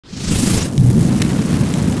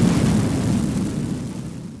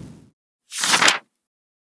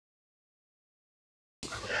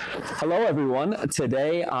Hello, everyone.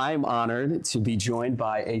 Today, I'm honored to be joined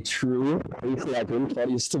by a true pace legend,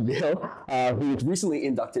 Claudia Stabile, who was recently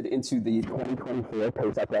inducted into the 2024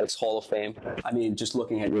 Pace Athletics Hall of Fame. I mean, just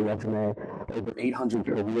looking at your resume, over 800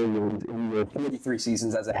 career wins in your 43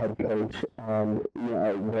 seasons as a head coach, and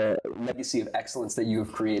the legacy of excellence that you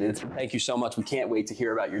have created. Thank you so much. We can't wait to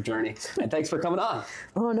hear about your journey, and thanks for coming on.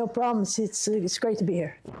 Oh, no problems. It's great to be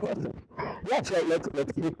here. Yeah, so let's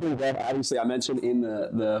kick things off. Obviously, I mentioned in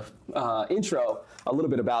the intro a little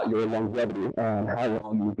bit about your longevity and how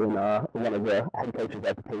long you've been one of the head coaches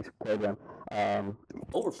at the PACE program.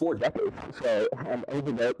 Over 4 decades. So, and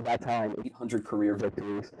over that time, 800 career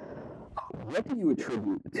victories. What do you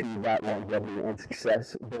attribute to that longevity and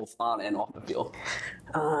success, both on and off the field?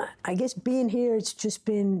 I guess being here, it's just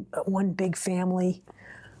been one big family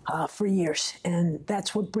for years, and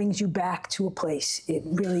that's what brings you back to a place. It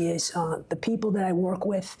really is. The people that I work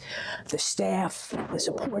with, the staff, the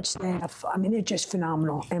support staff, I mean, they're just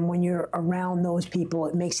phenomenal. And when you're around those people,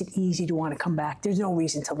 it makes it easy to want to come back. There's no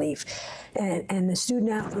reason to leave. And the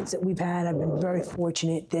student athletes that we've had, I've been very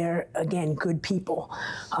fortunate. They're, again, good people.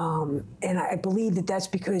 And I believe that that's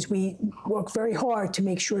because we work very hard to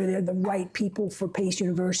make sure they're the right people for Pace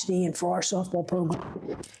University and for our softball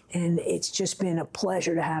program. And it's just been a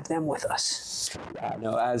pleasure to have them with us. Yeah,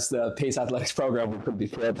 no, as the Pace Athletics program, we couldn't be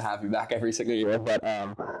thrilled to have you back every single year. But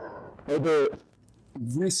over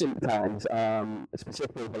recent times,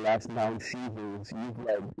 specifically the last 9 seasons, you've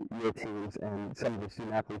led your teams and some of the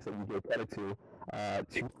student athletes that you give credit to a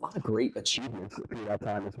lot of great achievements through that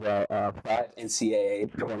time as well. 5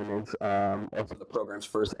 NCAA tournaments, also the program's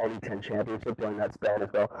first NE10 championship during that span as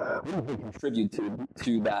well. What do you think contributed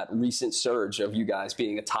to that recent surge of you guys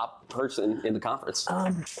being a top person in the conference?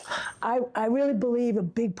 I really believe a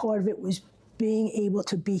big part of it was being able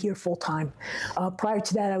to be here full time. Prior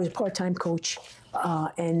to that, I was a part-time coach,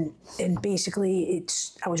 and basically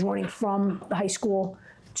I was running from the high school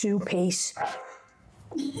to Pace,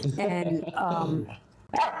 and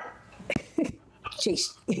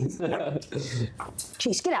Chase,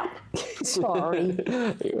 get out. Sorry.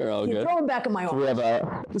 You're all good. Throw him back in my office. We have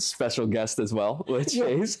a special guest as well with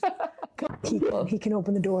Chase. He can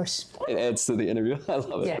open the doors. It adds to the interview. I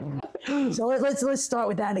love it. Yeah. So let's start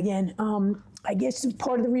with that again. I guess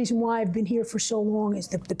part of the reason why I've been here for so long is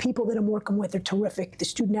the people that I'm working with are terrific. The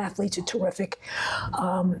student athletes are terrific.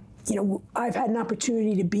 I've had an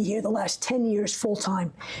opportunity to be here the last 10 years full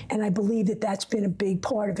time, and I believe that that's been a big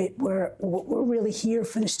part of it. We're really here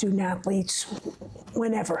for the student athletes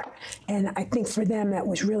whenever, and I think for them that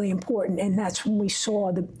was really important, and that's when we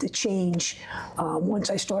saw the change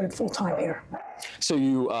once I started full time here. So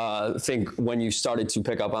you think when you started to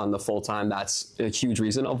pick up on the full time, that's a huge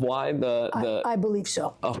reason of why I believe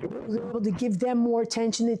so. Oh. We were able to give them more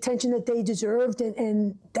attention, the attention that they deserved,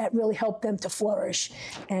 and that really helped them to flourish.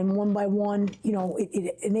 And one by one,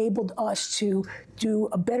 it enabled us to do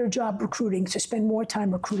a better job recruiting, to spend more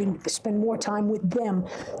time recruiting, to spend more time with them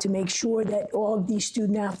to make sure that all of these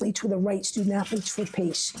student athletes were the right student athletes for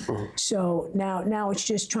Pace. So now it's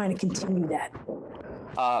just trying to continue that.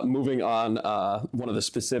 Moving on, one of the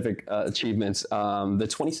specific achievements, the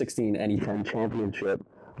 2016 NE10 championship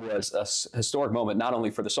was a historic moment, not only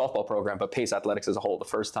for the softball program, but Pace Athletics as a whole, the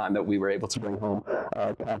first time that we were able to bring home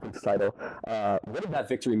a conference title. What did that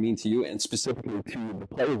victory mean to you, and specifically to the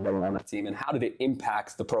players that were on that team, and how did it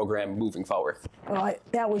impact the program moving forward?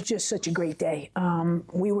 That was just such a great day.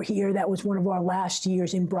 We were here. That was one of our last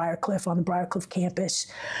years in Briarcliff, on the Briarcliff campus.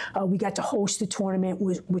 We got to host the tournament,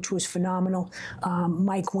 which was phenomenal.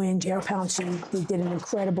 Mike Wynn, Jared Pouncey, they did an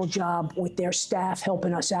incredible job with their staff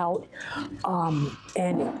helping us out.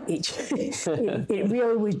 And it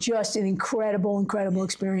really was just an incredible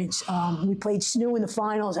experience. We played SNU in the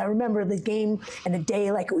finals. I remember the game and the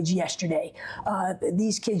day like it was yesterday.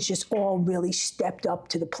 These kids just all really stepped up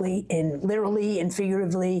to the plate, and literally and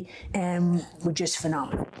figuratively, and were just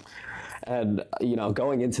phenomenal. And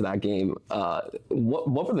going into that game,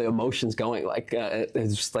 what were the emotions going like?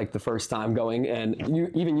 It's just like the first time going, and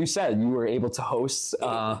you said you were able to host.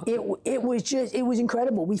 It was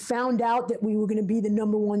incredible. We found out that we were going to be the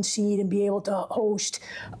 #1 seed and be able to host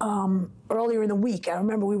earlier in the week. I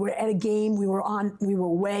remember we were at a game, we were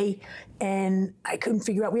away, and I couldn't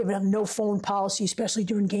figure out, we have a no phone policy, especially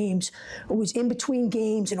during games. It was in between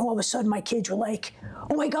games, and all of a sudden my kids were like,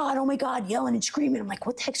 oh my God, yelling and screaming. I'm like,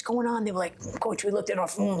 what the heck's going on? They were like, Coach, we looked at our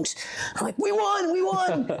phones. I'm like, we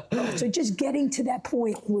won. So just getting to that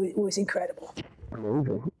point was incredible.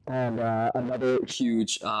 Amazing. And another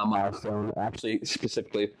huge milestone, actually,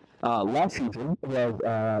 specifically, last season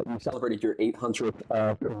was you celebrated your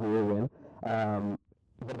 800th career win.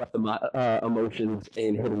 what about the emotions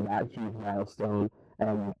in hitting that huge milestone,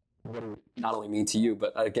 and what it not only mean to you,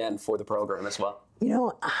 but again for the program as well? You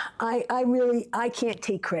know, I can't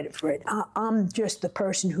take credit for it. I'm just the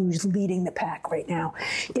person who's leading the pack right now.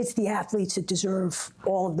 It's the athletes that deserve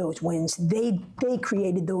all of those wins. They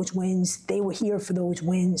created those wins. They were here for those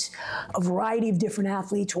wins. A variety of different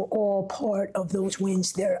athletes were all part of those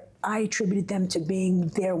wins. I attributed them to being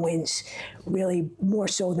their wins, really more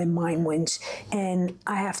so than mine wins. And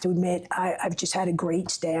I have to admit, I've just had a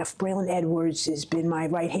great staff. Braylon Edwards has been my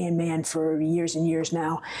right-hand man for years and years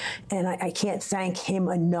now, and I can't thank him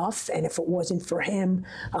enough. And if it wasn't for him,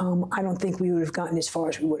 I don't think we would have gotten as far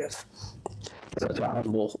as we would have. Such a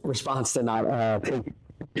humble response to not take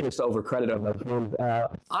just over credit of those wins.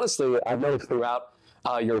 Honestly, I've noticed throughout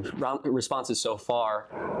your responses so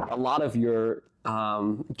far, a lot of your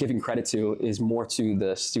giving credit to is more to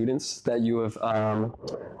the students that you have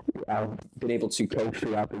been able to coach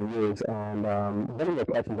throughout the years. And one of the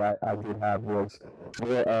questions I did have was,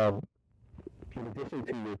 in addition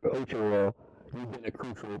to your coaching role, you've been a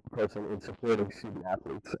crucial person in supporting student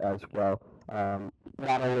athletes as well.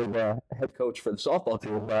 Not only the head coach for the softball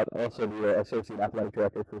team, but also the associate athletic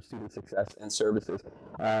director for student success and services.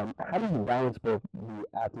 How do you balance both the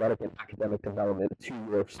athletic and academic development to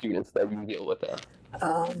your students that you deal with there?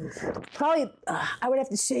 Probably, I would have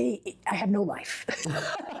to say I have no life.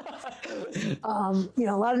 You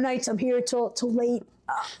know, a lot of nights I'm here till late.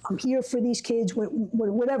 I'm here for these kids,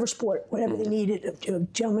 whatever sport, whatever they needed. A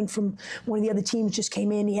gentleman from one of the other teams just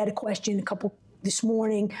came in. He had a question, a couple this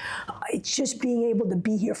morning. It's just being able to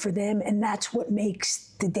be here for them, and that's what makes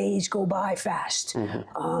the days go by fast.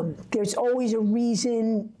 There's always a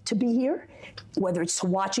reason to be here, whether it's to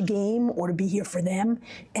watch a game or to be here for them.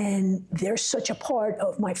 And they're such a part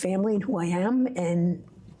of my family and who I am, and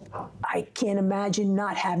I can't imagine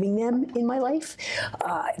not having them in my life.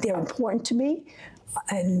 They're important to me,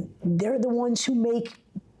 and they're the ones who make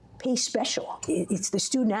PACE special. It's the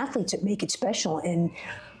student athletes that make it special. And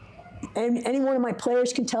any one of my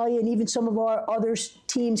players can tell you, and even some of our other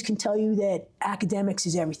teams can tell you, that academics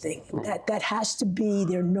is everything. That has to be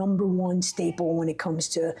their number one staple when it comes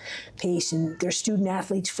to PACE, and they're student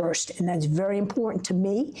athletes first, and that's very important to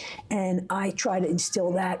me. And I try to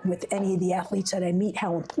instill that with any of the athletes that I meet,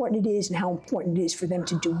 how important it is and how important it is for them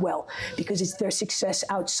to do well, because it's their success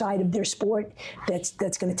outside of their sport that's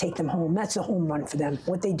going to take them home. That's a home run for them,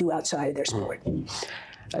 what they do outside of their sport.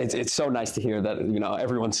 It's so nice to hear that, you know,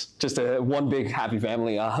 everyone's just one big happy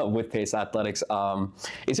family with PACE Athletics.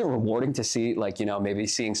 Is it rewarding to see, like, you know, maybe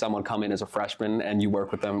seeing someone come in as a freshman and you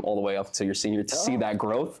work with them all the way up to your senior to see that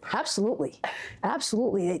growth? Absolutely.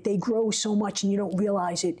 Absolutely. They grow so much and you don't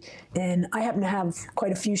realize it. And I happen to have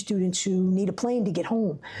quite a few students who need a plane to get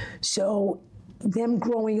home. So them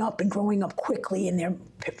growing up and growing up quickly, and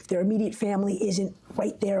their immediate family isn't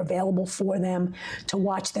right there available for them to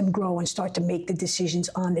watch them grow and start to make the decisions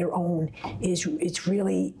on their own, it's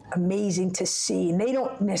really amazing to see. And they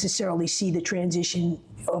don't necessarily see the transition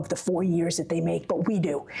of the 4 years that they make, but we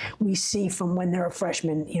do. We see from when they're a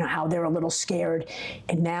freshman, you know, how they're a little scared,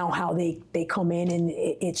 and now how they come in and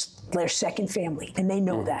it's their second family, and they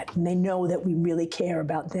know that. And they know that we really care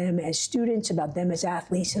about them as students, about them as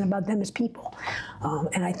athletes, and about them as people.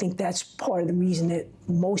 And I think that's part of the reason that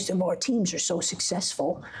most of our teams are so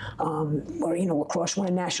successful, or, you know, lacrosse won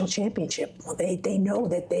a national championship. Well, they know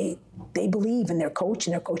that they believe in their coach,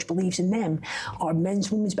 and their coach believes in them. Our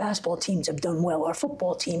men's, women's basketball teams have done well. Our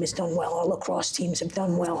football team has done well. Our lacrosse teams have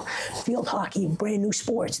done well. Field hockey, brand new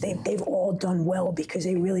sports, they've all done well because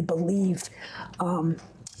they really believe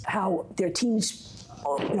how their teams,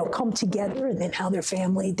 you know, come together, and then how they're a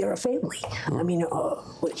family. I mean,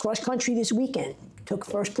 with cross country this weekend, took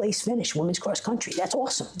first place finish, women's cross country. That's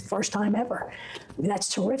awesome. First time ever. I mean, that's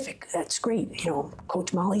terrific. That's great. You know,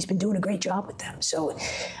 Coach Molly's been doing a great job with them. So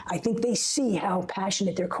I think they see how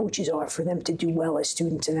passionate their coaches are for them to do well as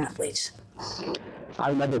students and athletes. I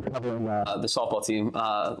remember covering the softball team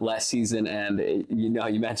last season, and you know,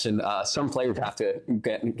 you mentioned some players have to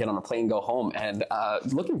get on a plane and go home. And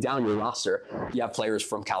looking down your roster, you have players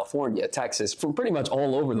from California, Texas, from pretty much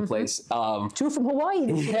all over the place. Two from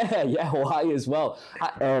Hawaii. Yeah, Hawaii as well.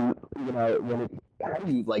 You know, how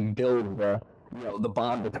do you like build the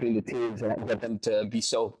bond between the teams and get them to be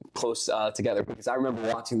so close together? Because I remember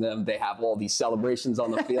watching them, they have all these celebrations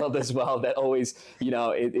on the field as well that always, you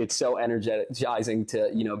know, it's so energizing to,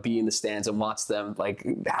 you know, be in the stands and watch them. Like,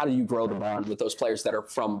 how do you grow the bond with those players that are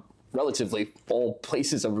from relatively all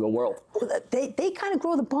places of the world. They kind of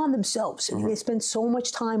grow the bond themselves. I mean, they spend so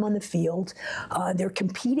much time on the field. They're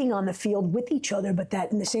competing on the field with each other, but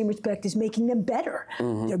that in the same respect is making them better.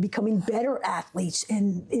 They're becoming better athletes.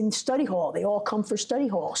 And in study hall, they all come for study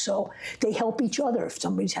hall. So they help each other. If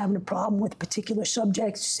somebody's having a problem with a particular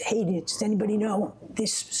subject, hey, does anybody know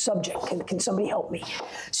this subject? Can somebody help me?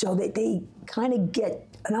 So they kind of get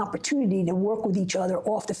an opportunity to work with each other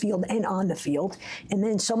off the field and on the field. And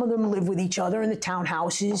then some of them live with each other in the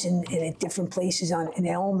townhouses and at different places in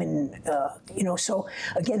Elm. And, so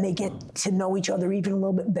again, they get to know each other even a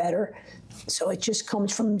little bit better. So it just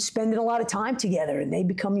comes from spending a lot of time together, and they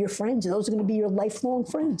become your friends. Those are going to be your lifelong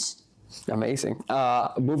friends. Amazing.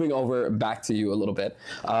 Moving over back to you a little bit.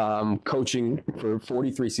 Coaching for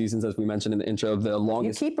 43 seasons, as we mentioned in the intro, the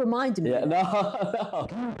longest. You keep reminding me. Yeah, no.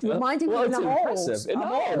 Reminding me it's I'm impressive.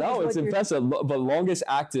 old. No, it's impressive. But longest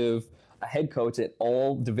active head coach at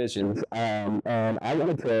all divisions. And I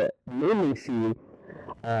wanted to mainly see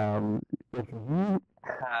if you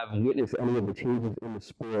have witnessed any of the changes in the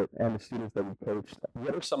sport and the students that you coached.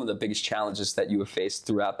 What are some of the biggest challenges that you have faced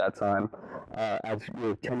throughout that time as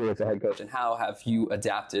your tenure as a head coach, and how have you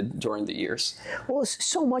adapted during the years? Well,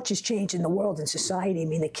 so much has changed in the world and society. I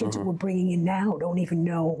mean, the kids that we're bringing in now don't even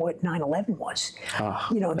know what 9/11 was.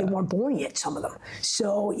 They weren't born yet, some of them.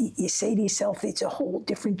 So you say to yourself, it's a whole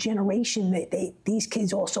different generation. These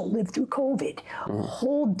kids also lived through COVID. A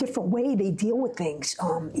whole different way they deal with things.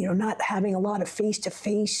 Not having a lot of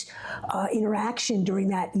face-to-face interaction during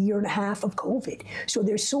that year and a half of COVID. So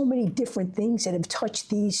there's so many different things that have touched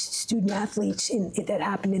these student athletes that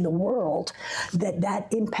happened in the world that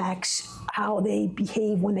impacts how they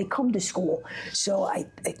behave when they come to school. So I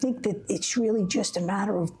think that it's really just a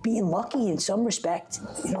matter of being lucky in some respect,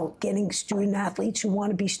 getting student athletes who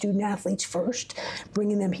want to be student athletes first,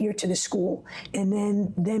 bringing them here to the school, and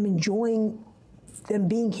then them enjoying them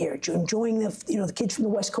being here, enjoying the kids from the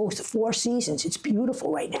West Coast, the 4 seasons. It's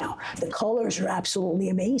beautiful right now. The colors are absolutely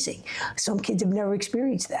amazing. Some kids have never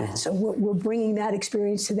experienced that. So we're bringing that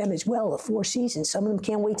experience to them as well, the 4 seasons. Some of them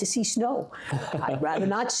can't wait to see snow. I'd rather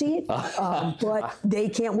not see it, but they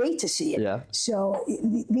can't wait to see it. Yeah. So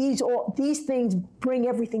these things bring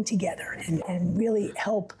everything together and really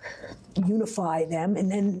help unify them,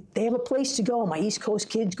 and then they have a place to go. My East Coast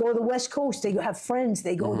kids go to the West Coast. They have friends.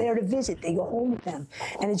 They go there to visit. They go home with them,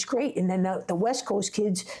 and it's great. And then the West Coast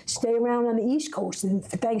kids stay around on the East Coast, and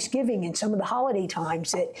for Thanksgiving and some of the holiday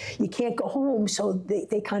times that you can't go home, so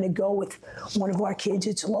they kind of go with one of our kids.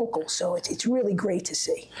 It's local, so it's really great to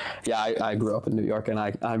see. Yeah, I grew up in New York, and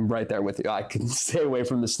I'm right there with you. I can stay away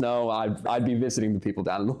from the snow. I'd be visiting the people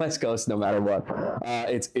down on the West Coast no matter what.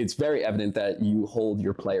 It's very evident that you hold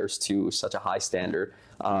your players to such a high standard,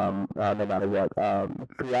 no matter what.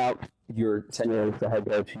 Throughout your tenure as the head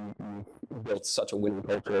coach, you built such a winning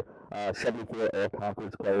culture. 74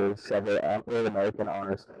 all-conference players, several All-American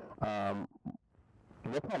honors.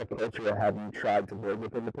 What kind of culture have you tried to build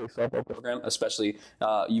within the Pace softball program? Especially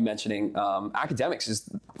you mentioning academics is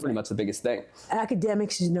pretty much the biggest thing.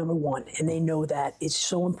 Academics is number one, and they know that. It's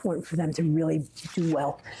so important for them to really do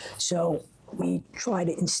well. So we try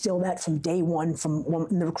to instill that from day one,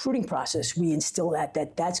 in the recruiting process. We instill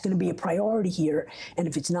that's going to be a priority here, and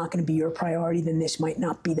if it's not going to be your priority, then this might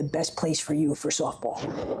not be the best place for you for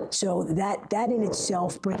softball. So that in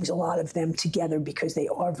itself brings a lot of them together because they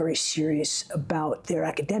are very serious about their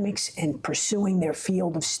academics and pursuing their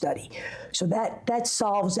field of study. So that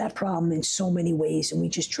solves that problem in so many ways, and we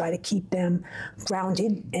just try to keep them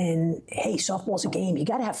grounded. And hey, softball's a game. You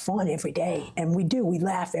got to have fun every day, and we do. We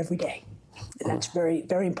laugh every day. And that's very,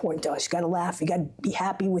 very important to us. You got to laugh. You got to be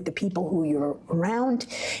happy with the people who you're around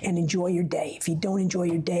and enjoy your day. If you don't enjoy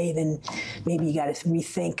your day, then maybe you got to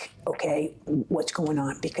rethink, okay, what's going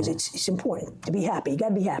on, because it's important to be happy. You got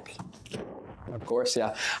to be happy. Of course,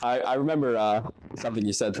 yeah. I remember something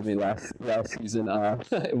you said to me last season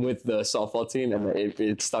with the softball team, and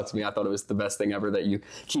it stuck to me. I thought it was the best thing ever, that you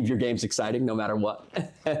keep your games exciting no matter what.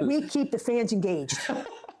 We keep the fans engaged.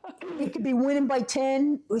 We could be winning by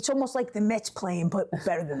 10. It's almost like the Mets playing, but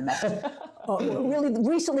better than the Mets. Really,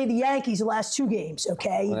 recently the Yankees, the last 2 games,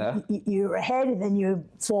 okay? Yeah. You're ahead, and then you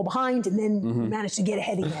fall behind, and then you manage to get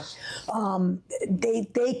ahead again.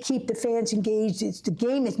 They keep the fans engaged. The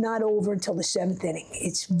game is not over until the 7th inning.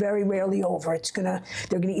 It's very rarely over.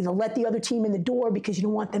 They're gonna either let the other team in the door because you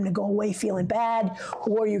don't want them to go away feeling bad,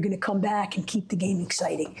 or you're gonna come back and keep the game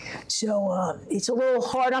exciting. So it's a little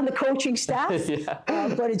hard on the coaching staff,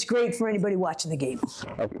 but it's great for anybody watching the game.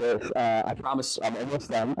 Of course. I promise I'm almost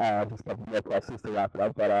done. Just a couple more questions to wrap it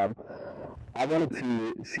up. But I wanted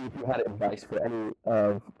to see if you had advice for any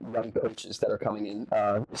young coaches that are coming in,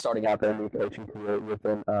 starting out their new coaching career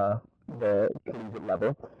within the collegiate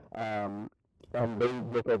level. Um, and they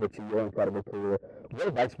look over to your incredible career. What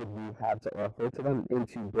advice would you have to offer to them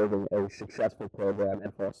into building a successful program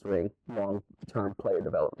and fostering long-term player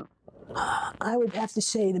development? I would have to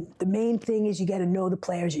say the main thing is you got to know the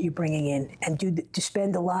players that you're bringing in and to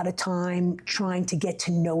spend a lot of time trying to get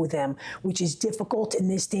to know them, which is difficult in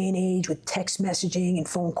this day and age with text messaging and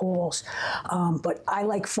phone calls. But I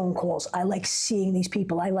like phone calls. I like seeing these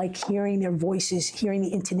people. I like hearing their voices, hearing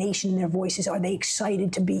the intonation in their voices. Are they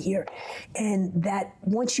excited to be here? And that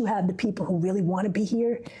once you have the people who really want to be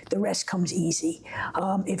here, the rest comes easy.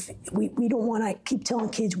 If we don't want to keep telling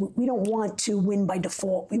kids, we don't want to win by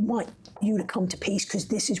default. We want you to come to Pace because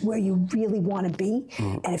this is where you really want to be.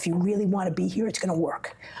 And if you really want to be here, it's going to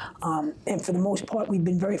work. And for the most part, we've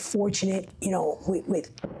been very fortunate,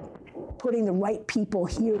 with putting the right people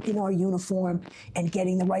here in our uniform and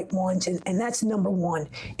getting the right ones. And that's number one.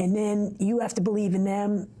 And then you have to believe in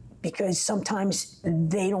them, because sometimes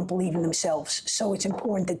they don't believe in themselves. So it's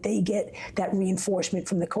important that they get that reinforcement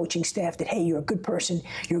from the coaching staff that, hey, you're a good person,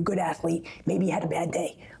 you're a good athlete, maybe you had a bad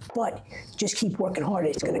day, but just keep working hard,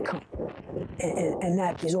 it's gonna come. And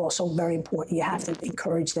that is also very important. You have to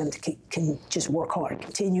encourage them to can just work hard,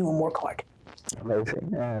 continue and work hard.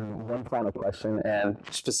 Amazing. And one final question, and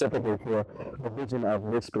specifically for the vision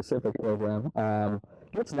of this specific program,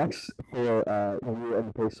 what's next for you and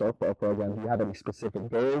the Pace softball program? Do you have any specific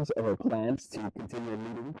goals or plans to continue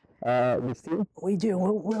leading this team? We do.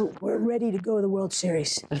 We're ready to go to the World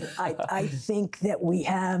Series. I think that we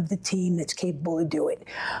have the team that's capable to do it.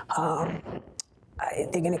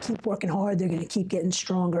 They're going to keep working hard. They're going to keep getting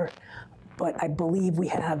stronger. But I believe we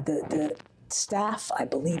have the staff. I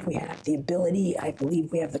believe we have the ability. I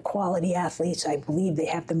believe we have the quality athletes. I believe they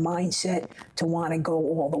have the mindset to want to go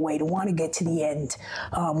all the way, to want to get to the end.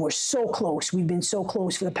 We're so close. We've been so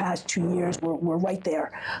close for the past 2 years. We're right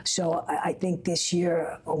there. So I think this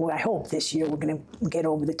year, or I hope this year, we're going to get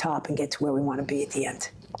over the top and get to where we want to be at the end.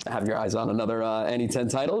 Have your eyes on another NE10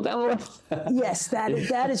 title down the road? Yes, that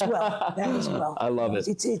as well. That as well. I love it.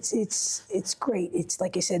 It's great. It's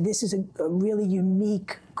like I said, this is a really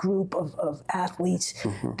unique group of athletes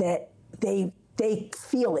that they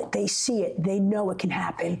feel it, they see it, they know it can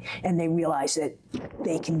happen, and they realize that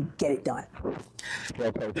they can get it done.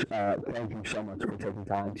 Well, Coach, thank you so much for taking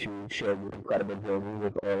time to share your incredible journey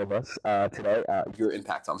with all of us today. Your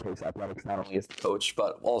impact on Pace Athletics, not only as the coach,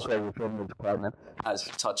 but also within the department, has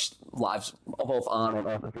touched lives both on and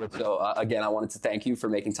off the field. So, again, I wanted to thank you for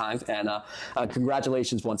making time, and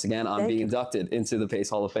congratulations once again on being inducted into the Pace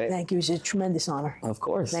Hall of Fame. Thank you. It's a tremendous honor. Of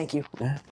course. Thank you. Yeah.